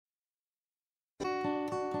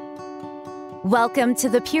Welcome to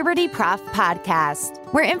the Puberty Prof podcast,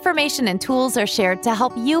 where information and tools are shared to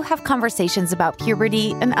help you have conversations about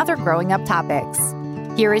puberty and other growing up topics.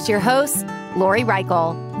 Here is your host, Lori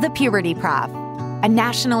Reichel, the Puberty Prof, a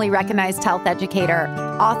nationally recognized health educator,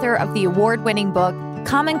 author of the award-winning book,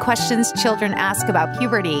 Common Questions Children Ask About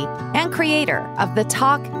Puberty, and creator of the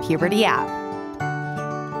Talk Puberty app.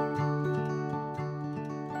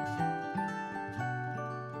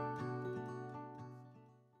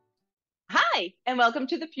 Hi, and welcome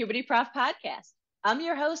to the Puberty Prof podcast. I'm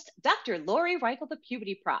your host, Dr. Lori Reichel, the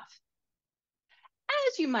Puberty Prof.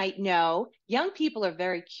 As you might know, young people are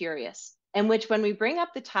very curious, in which when we bring up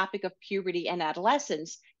the topic of puberty and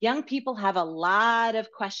adolescence, young people have a lot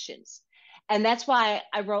of questions. And that's why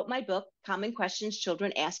I wrote my book, Common Questions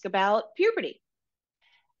Children Ask About Puberty.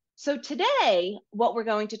 So today, what we're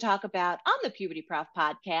going to talk about on the Puberty Prof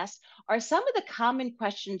podcast are some of the common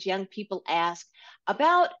questions young people ask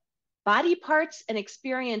about body parts and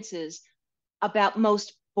experiences about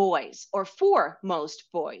most boys, or for most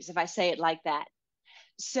boys, if I say it like that.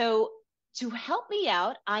 So to help me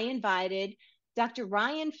out, I invited Dr.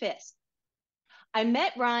 Ryan Fisk. I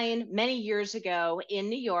met Ryan many years ago in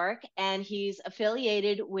New York, and he's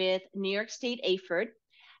affiliated with New York State AFERD.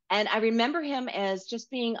 And I remember him as just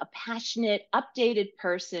being a passionate, updated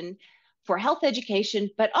person for health education,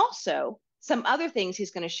 but also some other things he's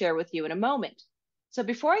going to share with you in a moment. So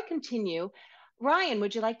before I continue, Ryan,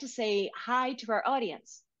 would you like to say hi to our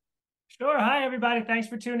audience? Sure. Hi, everybody. Thanks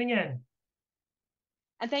for tuning in.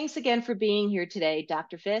 And thanks again for being here today,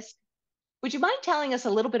 Dr. Fisk. Would you mind telling us a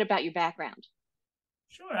little bit about your background?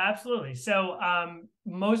 Sure, absolutely. So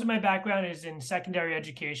most of my background is in secondary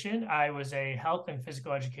education. I was a health and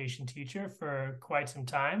physical education teacher for quite some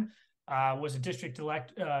time. Was a district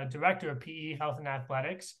director of PE, health and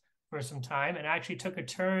athletics for some time, and actually took a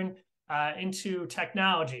turn into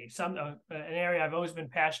technology, an area I've always been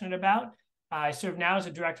passionate about. I serve now as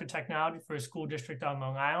a director of technology for a school district on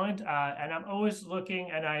Long Island, and I'm always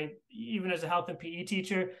looking, and even as a health and PE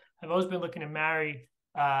teacher, I've always been looking to marry,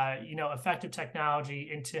 effective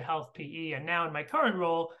technology into health PE, and now in my current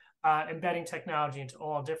role, embedding technology into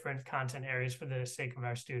all different content areas for the sake of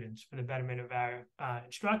our students, for the betterment of our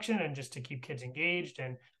instruction, and just to keep kids engaged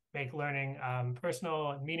and make learning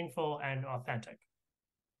personal, meaningful, and authentic.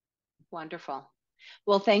 Wonderful.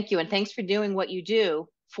 Well, thank you. And thanks for doing what you do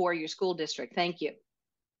for your school district. Thank you.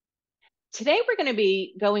 Today, we're going to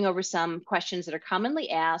be going over some questions that are commonly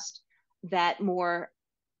asked that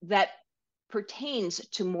pertains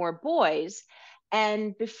to more boys.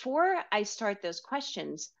 And before I start those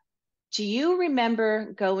questions, do you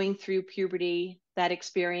remember going through puberty, that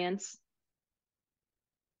experience?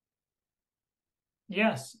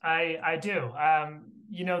 Yes, I do.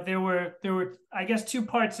 There were I guess two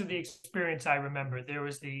parts of the experience I remember. There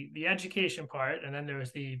was the education part, and then there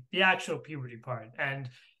was the actual puberty part. And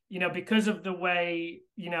because of the way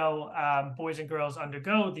boys and girls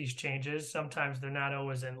undergo these changes, sometimes they're not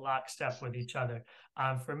always in lockstep with each other.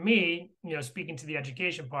 For me, speaking to the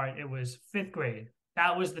education part, it was fifth grade.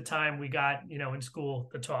 That was the time we got in school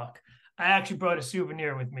to talk. I actually brought a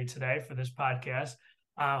souvenir with me today for this podcast.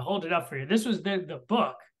 Hold it up for you. This was the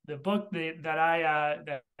book that I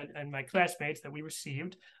and my classmates that we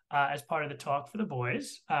received as part of the Talk for the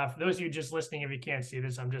Boys. For those of you just listening, if you can't see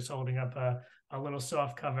this, I'm just holding up a little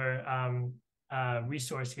soft cover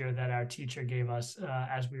resource here that our teacher gave us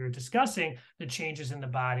as we were discussing the changes in the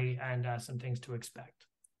body and some things to expect.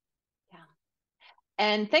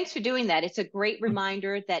 And thanks for doing that. It's a great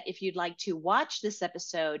reminder that if you'd like to watch this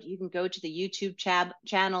episode, you can go to the YouTube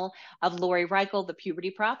channel of Lori Reichel, the Puberty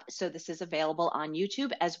Prof. So this is available on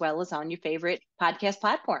YouTube as well as on your favorite podcast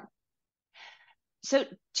platform. So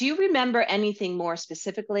do you remember anything more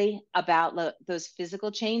specifically about those physical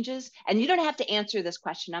changes? And you don't have to answer this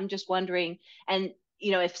question. I'm just wondering, and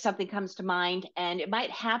if something comes to mind, and it might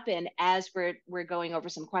happen as we're going over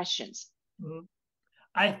some questions. Mm-hmm.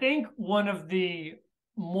 I think one of the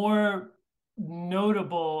more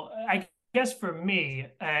notable, I guess for me,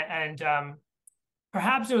 and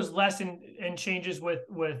perhaps it was less in changes with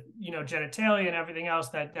genitalia and everything else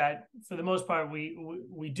that for the most part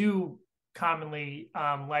we do commonly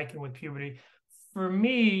liken with puberty. For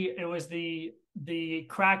me, it was the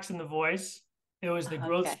cracks in the voice. It was the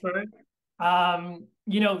growth spurt.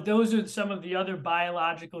 Those are some of the other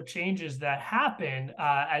biological changes that happen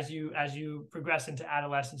as you progress into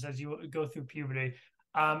adolescence, as you go through puberty.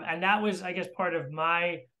 And that was, I guess, part of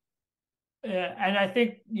my, and I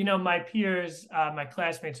think, my peers, my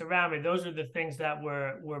classmates around me, those are the things that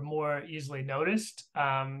were more easily noticed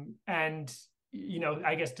and,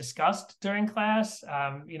 I guess, discussed during class,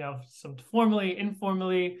 some formally,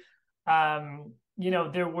 informally,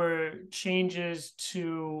 There were changes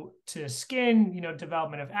to skin,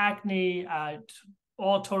 development of acne,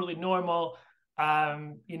 all totally normal.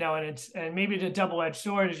 And maybe the double-edged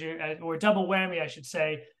sword is or double whammy, I should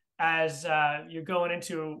say, as you're going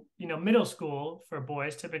into, middle school for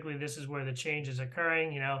boys. Typically, this is where the change is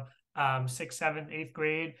occurring, sixth, seventh, eighth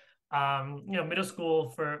grade. Middle school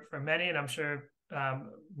for many, and I'm sure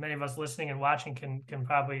many of us listening and watching can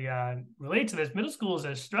probably relate to this. Middle school is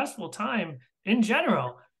a stressful time in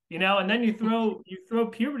general, and then you throw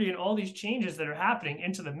puberty and all these changes that are happening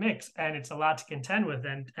into the mix, and it's a lot to contend with.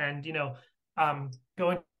 And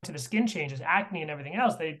going to the skin changes, acne, and everything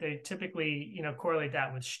else, they typically correlate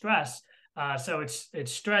that with stress. So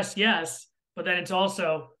it's stress, yes, but then it's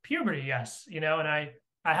also puberty, yes. And I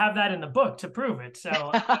have that in the book to prove it. So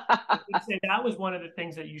I would say that was one of the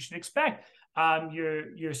things that you should expect.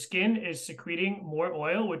 Your skin is secreting more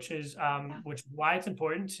oil, which is why it's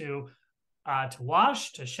important to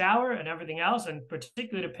wash, to shower, and everything else, and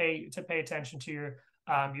particularly to pay attention to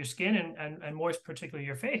your skin and more particularly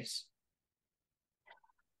your face.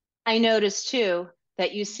 I noticed too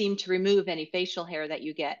that you seem to remove any facial hair that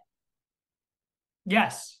you get.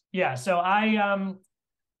 Yes, yeah. So I'm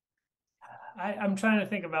trying to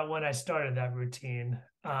think about when I started that routine.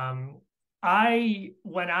 When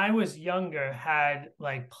I was younger, had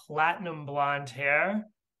like platinum blonde hair.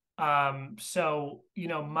 So,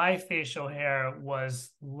 my facial hair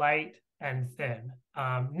was light and thin.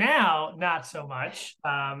 Now, not so much.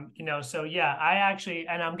 So yeah, I actually,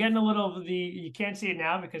 and I'm getting a little of you can't see it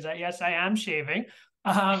now because yes, I am shaving.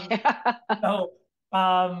 So,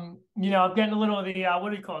 I'm getting a little of the,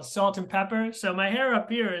 what do you call it? Salt and pepper. So my hair up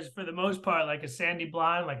here is for the most part, like a sandy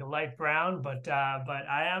blonde, like a light brown, but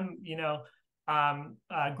I am,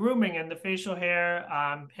 grooming, and the facial hair,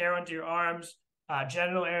 hair under your arms,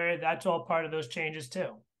 genital area, that's all part of those changes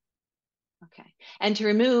too. Okay. And to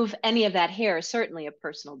remove any of that hair is certainly a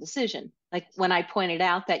personal decision. Like when I pointed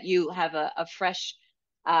out that you have a fresh,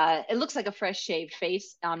 it looks like a fresh shaved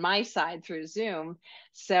face on my side through Zoom.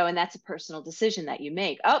 So, and that's a personal decision that you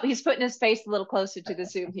make. Oh, he's putting his face a little closer to the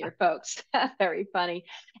Zoom here, folks. Very funny.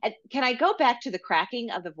 And can I go back to the cracking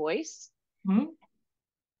of the voice? Mm-hmm.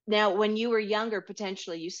 Now, when you were younger,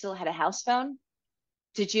 potentially you still had a house phone.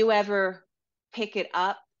 Did you ever pick it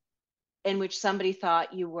up in which somebody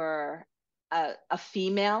thought you were a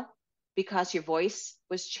female because your voice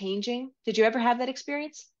was changing? Did you ever have that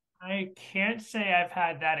experience? I can't say I've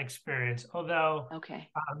had that experience, although okay,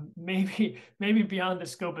 maybe beyond the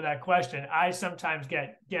scope of that question, I sometimes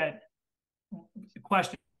get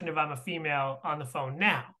questioned if I'm a female on the phone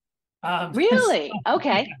now. Really?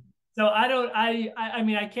 Okay. So I don't. I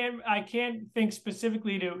mean, I can't think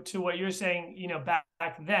specifically to what you're saying.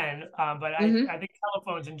 Back then. But I think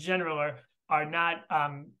telephones in general are not.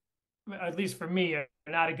 At least for me, are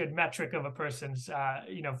not a good metric of a person's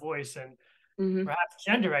voice and perhaps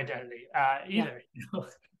gender identity either.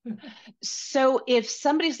 Yeah. So if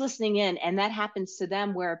somebody's listening in and that happens to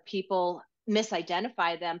them where people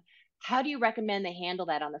misidentify them, how do you recommend they handle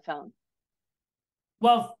that on the phone?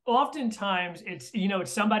 Well, oftentimes it's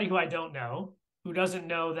somebody who I don't know, who doesn't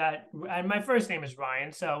know that, and my first name is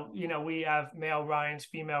Ryan. So, we have male Ryans,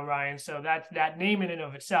 female Ryans. So that name in and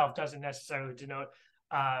of itself doesn't necessarily denote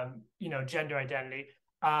gender identity.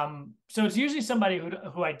 So it's usually somebody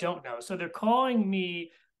who I don't know. So they're calling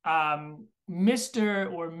me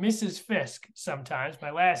Mr. or Mrs. Fisk sometimes,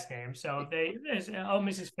 my last name. So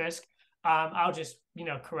Mrs. Fisk, I'll just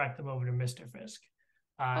correct them over to Mr. Fisk.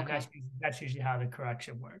 Okay. That's usually how the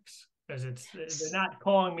correction works, because they're not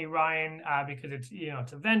calling me Ryan because it's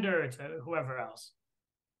it's a vendor, it's whoever else.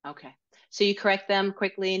 Okay, so you correct them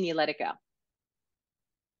quickly and you let it go.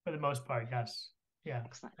 For the most part, yes. Yeah.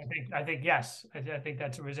 Excellent. I think yes. I think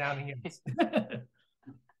that's a resounding yes.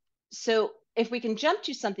 So if we can jump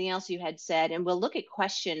to something else you had said, and we'll look at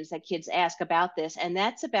questions that kids ask about this, and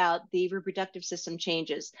that's about the reproductive system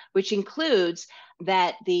changes, which includes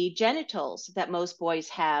that the genitals that most boys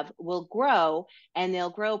have will grow, and they'll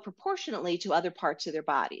grow proportionately to other parts of their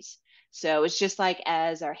bodies. So it's just like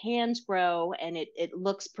as our hands grow, and it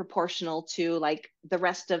looks proportional to like the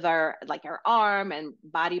rest of our arm and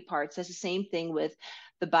body parts. That's the same thing with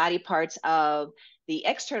the body parts of the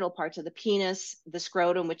external parts of the penis, the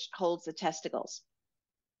scrotum, which holds the testicles.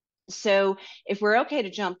 So if we're okay to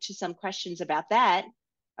jump to some questions about that,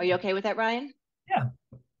 are you okay with that, Ryan? Yeah.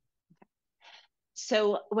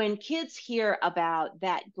 So when kids hear about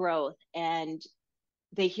that growth and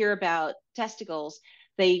they hear about testicles,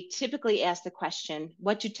 they typically ask the question,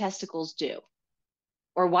 what do testicles do?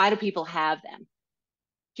 Or why do people have them?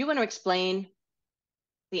 Do you want to explain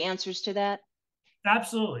the answers to that?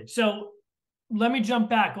 Absolutely. So let me jump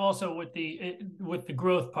back also with the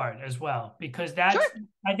growth part as well, because Sure.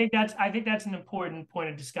 I think that's an important point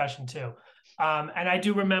of discussion too. And I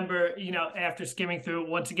do remember, after skimming through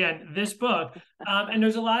once again this book, and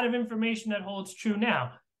there's a lot of information that holds true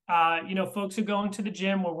now. Folks are going to the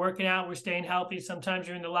gym, we're working out, we're staying healthy. Sometimes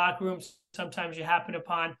you're in the locker room, sometimes you happen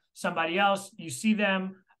upon somebody else, you see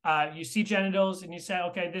them, you see genitals, and you say,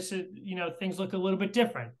 okay, this is, things look a little bit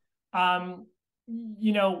different. Our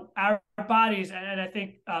bodies, and I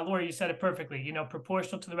think, Laura, you said it perfectly,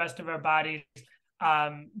 proportional to the rest of our bodies,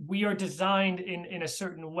 we are designed in a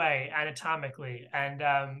certain way anatomically. And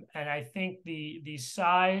I think the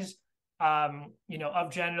size,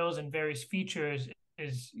 of genitals and various features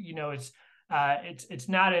is, it's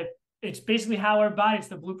not it's basically how our bodies,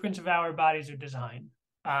 the blueprints of how our bodies are designed.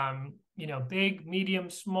 Big, medium,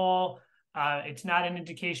 small. It's not an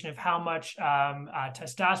indication of how much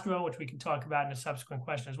testosterone, which we can talk about in a subsequent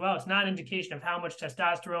question as well. It's not an indication of how much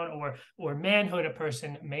testosterone or manhood a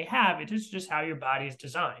person may have. It is just how your body is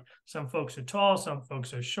designed. Some folks are tall, some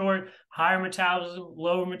folks are short, higher metabolism,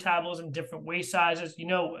 lower metabolism, different waist sizes.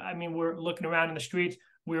 We're looking around in the streets.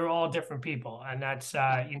 We're all different people, and that's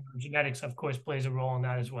genetics, of course, plays a role in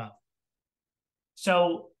that as well.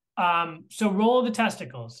 So role of the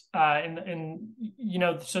testicles, so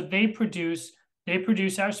they produce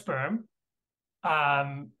our sperm,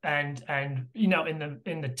 and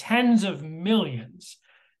in the tens of millions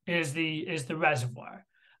is the reservoir.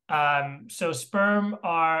 So sperm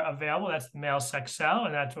are available. That's the male sex cell,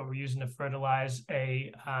 and that's what we're using to fertilize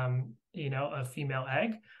a female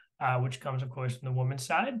egg, which comes, of course, from the woman's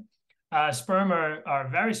side. Sperm are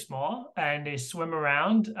very small, and they swim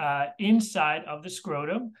around inside of the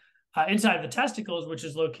scrotum, inside of the testicles, which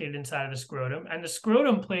is located inside of the scrotum. And the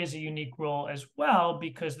scrotum plays a unique role as well,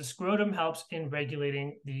 because the scrotum helps in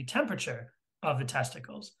regulating the temperature of the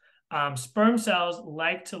testicles. Sperm cells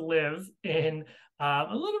like to live in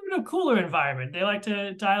a little bit of cooler environment. They like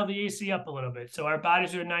to dial the AC up a little bit. So our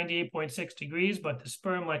bodies are 98.6 degrees, but the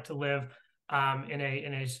sperm like to live in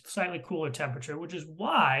a slightly cooler temperature, which is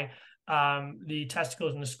why the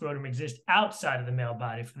testicles and the scrotum exist outside of the male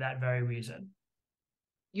body for that very reason.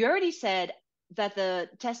 You already said that the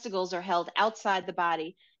testicles are held outside the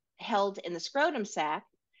body, held in the scrotum sac.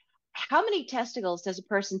 How many testicles does a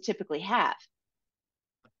person typically have?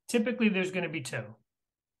 Typically, there's going to be two.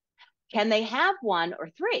 Can they have one or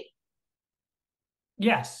three?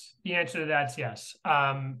 Yes, the answer to that's yes.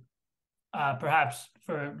 Perhaps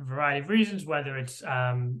for a variety of reasons, whether it's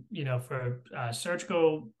for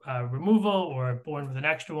surgical removal or born with an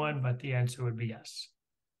extra one, but the answer would be yes.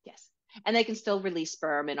 Yes, and they can still release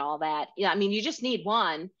sperm and all that. Yeah, you just need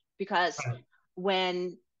one, because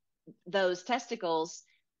when those testicles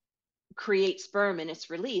create sperm and it's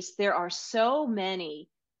released, there are so many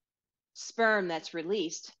sperm that's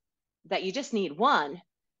released that you just need one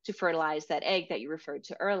to fertilize that egg that you referred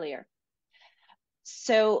to earlier.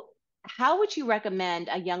 So how would you recommend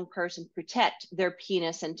a young person protect their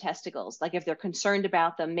penis and testicles? Like if they're concerned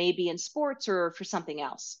about them, maybe in sports or for something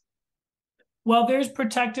else? Well, there's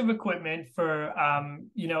protective equipment for,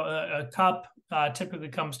 a cup typically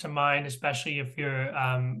comes to mind, especially if you're,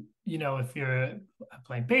 if you're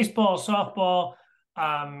playing baseball, softball,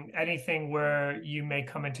 anything where you may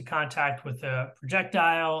come into contact with a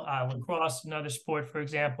projectile, lacrosse, another sport, for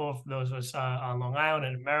example, for those of us on Long Island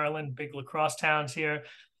and Maryland, big lacrosse towns here.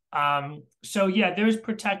 So yeah, there's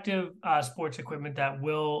protective sports equipment that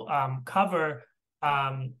will cover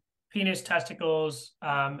penis, testicles,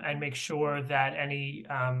 and make sure that any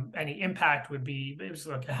impact would be, it was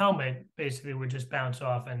like a helmet, basically would just bounce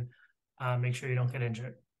off and make sure you don't get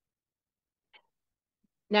injured.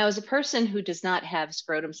 Now, as a person who does not have a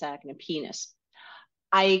scrotum sac and a penis,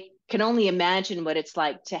 I can only imagine what it's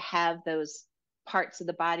like to have those parts of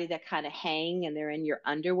the body that kind of hang and they're in your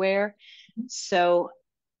underwear. So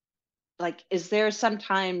is there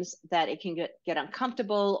sometimes that it can get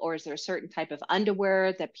uncomfortable, or is there a certain type of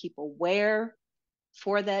underwear that people wear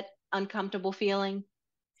for that uncomfortable feeling?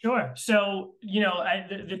 Sure. So,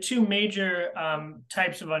 the two major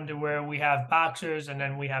types of underwear, we have boxers and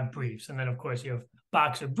then we have briefs. And then, of course, you have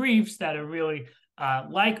boxer briefs that are really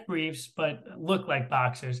like briefs, but look like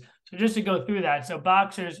boxers. So just to go through that. So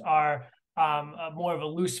boxers are more of a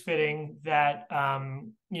loose fitting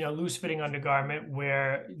loose fitting undergarment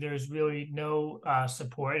where there's really no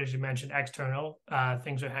support. As you mentioned, external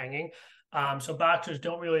things are hanging. So boxers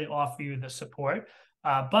don't really offer you the support.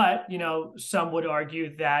 But some would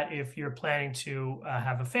argue that if you're planning to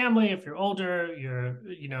have a family, if you're older, you're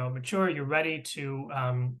mature, you're ready to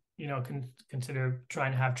consider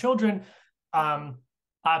trying to have children,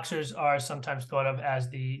 boxers are sometimes thought of as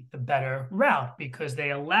the better route because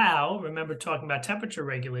they allow, remember talking about temperature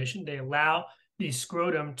regulation, they allow the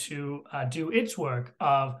scrotum to do its work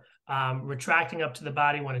of retracting up to the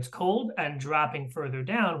body when it's cold and dropping further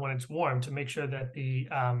down when it's warm to make sure that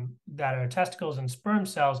that our testicles and sperm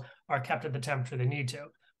cells are kept at the temperature they need to.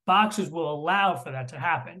 Boxers will allow for that to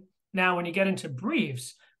happen. Now, when you get into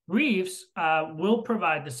briefs will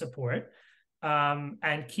provide the support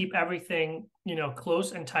and keep everything,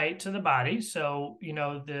 close and tight to the body. So,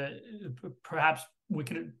 perhaps we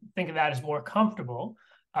could think of that as more comfortable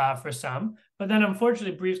for some. But then,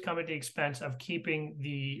 unfortunately, briefs come at the expense of keeping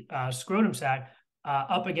the scrotum sac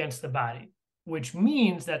up against the body, which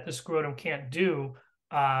means that the scrotum can't do,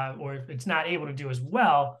 or it's not able to do as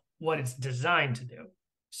well what it's designed to do.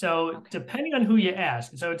 So depending on who you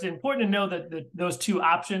ask, so it's important to know that those two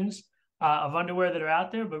options of underwear that are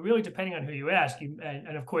out there, but really depending on who you ask,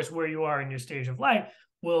 and of course where you are in your stage of life,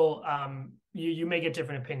 will you may get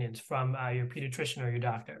different opinions from your pediatrician or your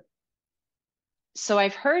doctor. So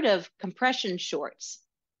I've heard of compression shorts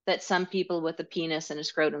that some people with a penis and a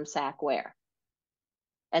scrotum sac wear,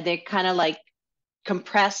 and they kind of like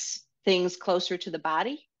compress things closer to the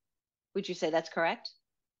body. Would you say that's correct?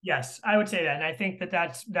 Yes, I would say that, and I think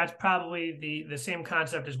that's probably the same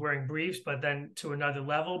concept as wearing briefs, but then to another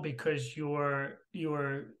level because you're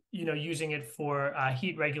using it for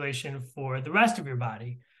heat regulation for the rest of your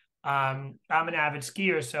body. I'm an avid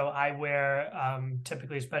skier, so I wear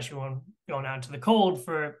typically, especially when going out into the cold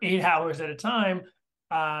for 8 hours at a time,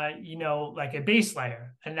 like a base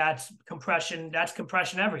layer, and that's compression. That's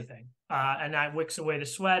compression everything. And that wicks away the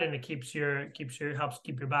sweat and it helps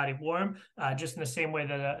keep your body warm, just in the same way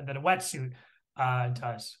that a wetsuit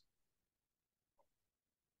does.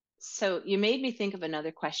 So you made me think of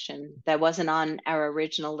another question that wasn't on our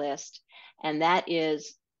original list, and that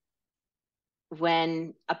is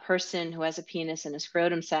when a person who has a penis and a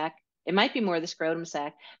scrotum sac, it might be more the scrotum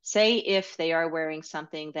sac, say if they are wearing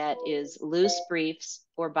something that is loose briefs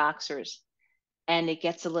or boxers and it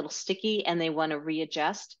gets a little sticky and they want to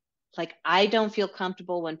readjust. Like, I don't feel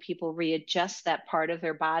comfortable when people readjust that part of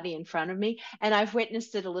their body in front of me. And I've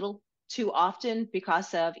witnessed it a little too often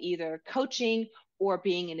because of either coaching or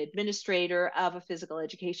being an administrator of a physical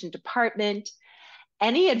education department.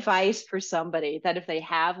 Any advice for somebody that if they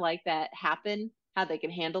have like that happen, how they can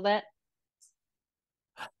handle that?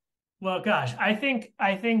 Well, gosh, I think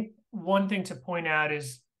one thing to point out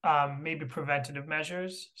is maybe preventative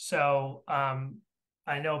measures. So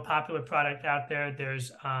I know a popular product out there.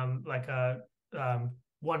 There's like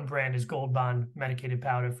one brand is Gold Bond medicated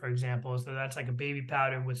powder, for example. So that's like a baby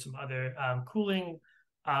powder with some other cooling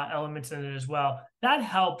elements in it as well. That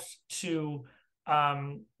helps to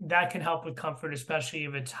that can help with comfort, especially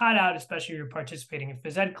if it's hot out, especially if you're participating in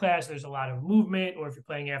phys ed class. There's a lot of movement, or if you're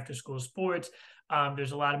playing after school sports,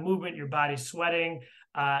 there's a lot of movement. Your body's sweating.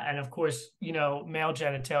 And of course, male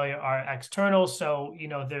genitalia are external. So,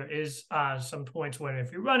 there is some points when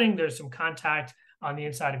if you're running, there's some contact on the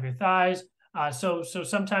inside of your thighs. So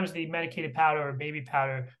sometimes the medicated powder or baby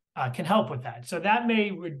powder can help with that. So that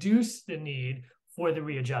may reduce the need for the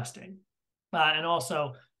readjusting and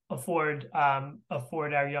also afford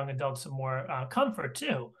our young adults some more comfort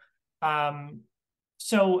too.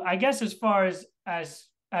 So I guess as far as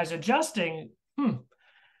adjusting,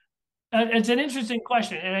 it's an interesting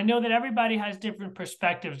question. And I know that everybody has different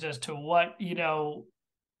perspectives as to what,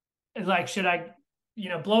 like, should I,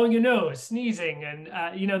 blowing your nose, sneezing, and,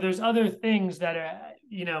 there's other things that are,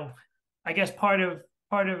 I guess part of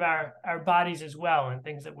our bodies as well, and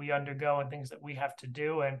things that we undergo and things that we have to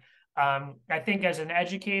do. And I think as an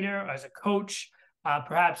educator, as a coach,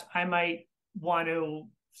 perhaps I might want to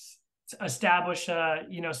establish,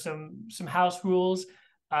 some house rules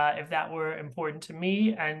if that were important to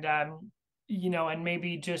me, and and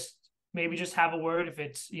maybe just have a word if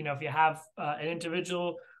it's if you have an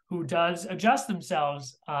individual who does adjust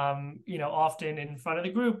themselves, often in front of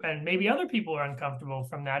the group, and maybe other people are uncomfortable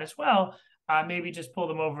from that as well. Maybe just pull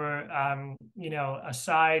them over,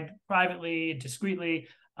 aside privately, discreetly,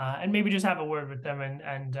 and maybe just have a word with them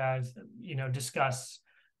and discuss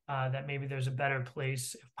that maybe there's a better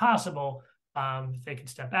place, if possible, if they could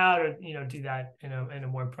step out or do that in a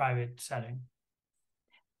more private setting.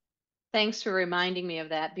 Thanks for reminding me of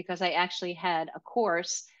that, because I actually had a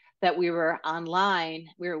course that we were online,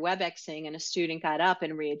 we were WebExing, and a student got up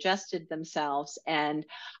and readjusted themselves. And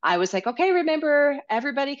I was like, okay, remember,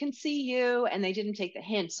 everybody can see you. And they didn't take the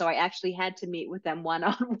hint. So I actually had to meet with them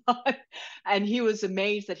one-on-one. And he was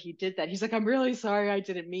amazed that he did that. He's like, I'm really sorry, I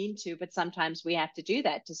didn't mean to. But sometimes we have to do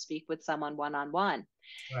that to speak with someone one-on-one.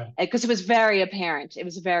 Right. Because it was very apparent. It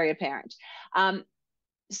was very apparent.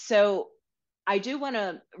 So I do want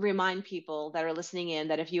to remind people that are listening in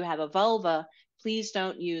that if you have a vulva, please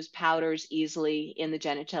don't use powders easily in the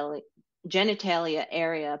genitalia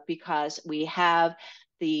area, because we have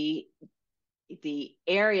the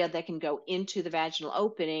area that can go into the vaginal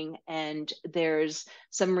opening, and there's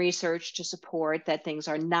some research to support that things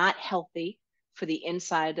are not healthy for the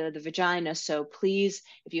inside of the vagina. So please,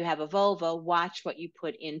 if you have a vulva, watch what you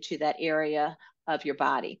put into that area of your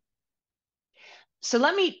body. So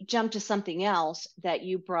let me jump to something else that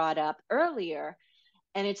you brought up earlier,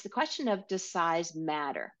 and it's the question of, does size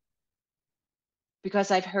matter?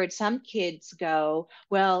 Because I've heard some kids go,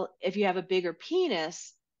 well, if you have a bigger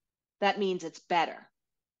penis, that means it's better.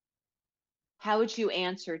 How would you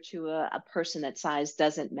answer to a person that size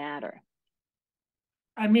doesn't matter?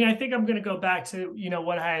 I mean, I think I'm going to go back to,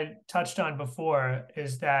 what I had touched on before,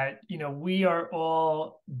 is that, we are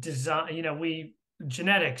all designed,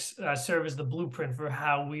 genetics serve as the blueprint for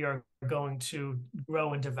how we are going to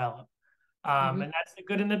grow and develop. And that's the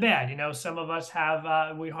good and the bad. Some of us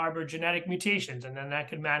we harbor genetic mutations, and then that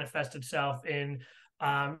could manifest itself in,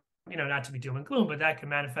 not to be doom and gloom, but that can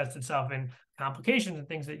manifest itself in complications and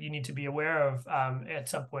things that you need to be aware of at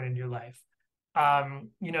some point in your life.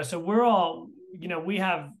 So we're all, we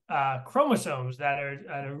have chromosomes that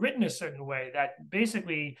are written a certain way that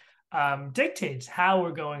basically dictates how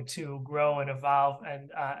we're going to grow and evolve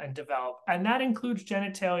and develop. And that includes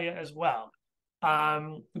genitalia as well.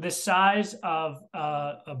 The size of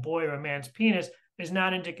a boy or a man's penis is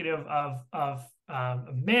not indicative of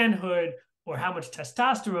manhood or how much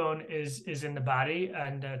testosterone is in the body.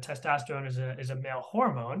 And testosterone is a male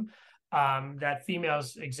hormone that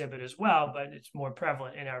females exhibit as well, but it's more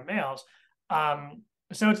prevalent in our males.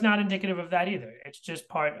 So it's not indicative of that either. It's just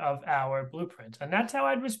part of our blueprint. And that's how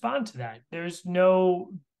I'd respond to that. There's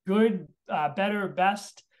no good, better,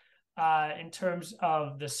 best in terms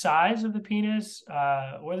of the size of the penis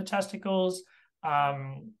or the testicles.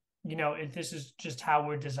 This is just how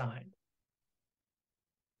we're designed.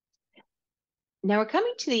 Now we're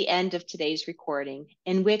coming to the end of today's recording,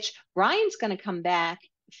 in which Ryan's going to come back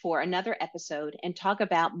for another episode and talk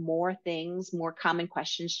about more things, more common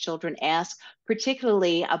questions children ask,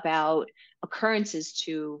 particularly about occurrences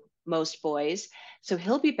to most boys. So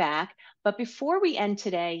he'll be back. But before we end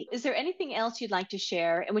today, is there anything else you'd like to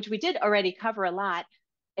share, in which we did already cover a lot?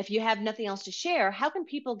 If you have nothing else to share, how can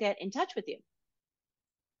people get in touch with you?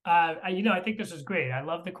 I think this was great. I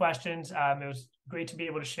love the questions. It was great to be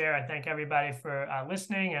able to share. I thank everybody for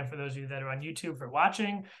listening, and for those of you that are on YouTube for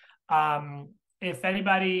watching. If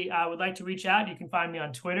anybody would like to reach out, you can find me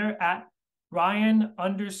on Twitter at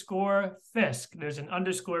Ryan_Fisk. There's an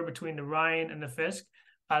underscore between the Ryan and the Fisk.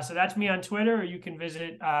 So that's me on Twitter, or you can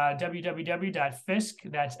visit www.fisk,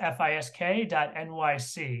 that's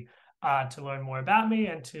fisk.nyc, to learn more about me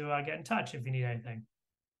and to get in touch if you need anything.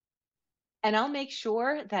 And I'll make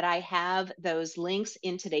sure that I have those links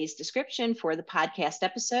in today's description for the podcast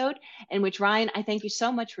episode, in which, Ryan, I thank you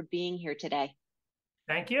so much for being here today.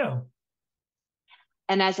 Thank you.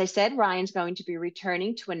 And as I said, Ryan's going to be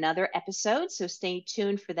returning to another episode, so stay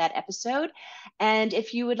tuned for that episode. And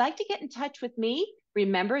if you would like to get in touch with me,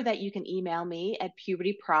 remember that you can email me at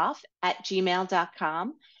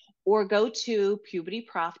pubertyprof@gmail.com, or go to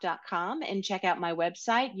pubertyprof.com and check out my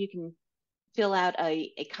website. You can fill out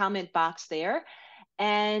a comment box there,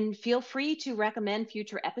 and feel free to recommend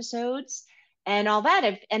future episodes and all that.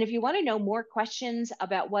 And if you want to know more questions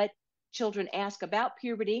about what children ask about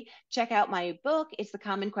puberty, check out my book. It's The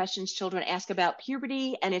Common Questions Children Ask About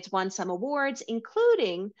Puberty, and it's won some awards,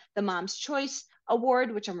 including the Mom's Choice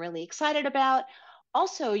Award, which I'm really excited about.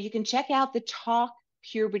 Also, you can check out the Talk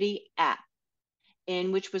Puberty app,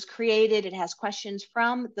 in which was created. It has questions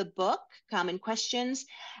from the book, Common Questions,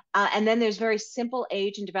 and then there's very simple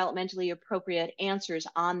age and developmentally appropriate answers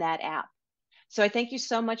on that app. So I thank you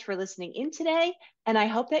so much for listening in today, and I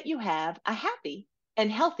hope that you have a happy and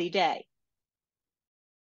healthy day.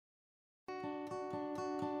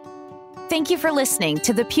 Thank you for listening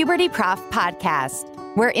to the Puberty Prof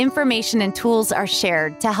podcast, where information and tools are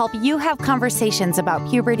shared to help you have conversations about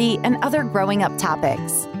puberty and other growing up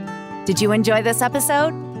topics. Did you enjoy this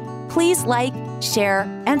episode? Please like, share,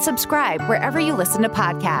 and subscribe wherever you listen to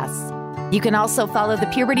podcasts. You can also follow the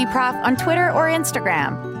Puberty Prof on Twitter or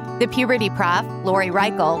Instagram. The Puberty Prof, Lori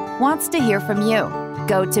Reichel, wants to hear from you.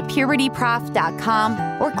 Go to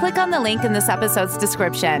pubertyprof.com or click on the link in this episode's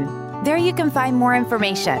description. There you can find more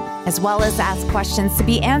information, as well as ask questions to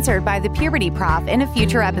be answered by the Puberty Prof in a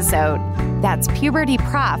future episode. That's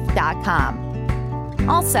pubertyprof.com.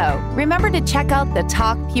 Also, remember to check out the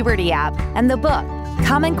Talk Puberty app and the book,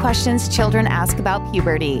 Common Questions Children Ask About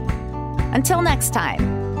Puberty. Until next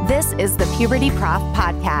time. This is the Puberty Prof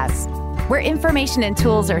Podcast, where information and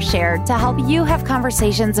tools are shared to help you have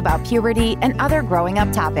conversations about puberty and other growing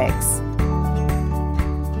up topics.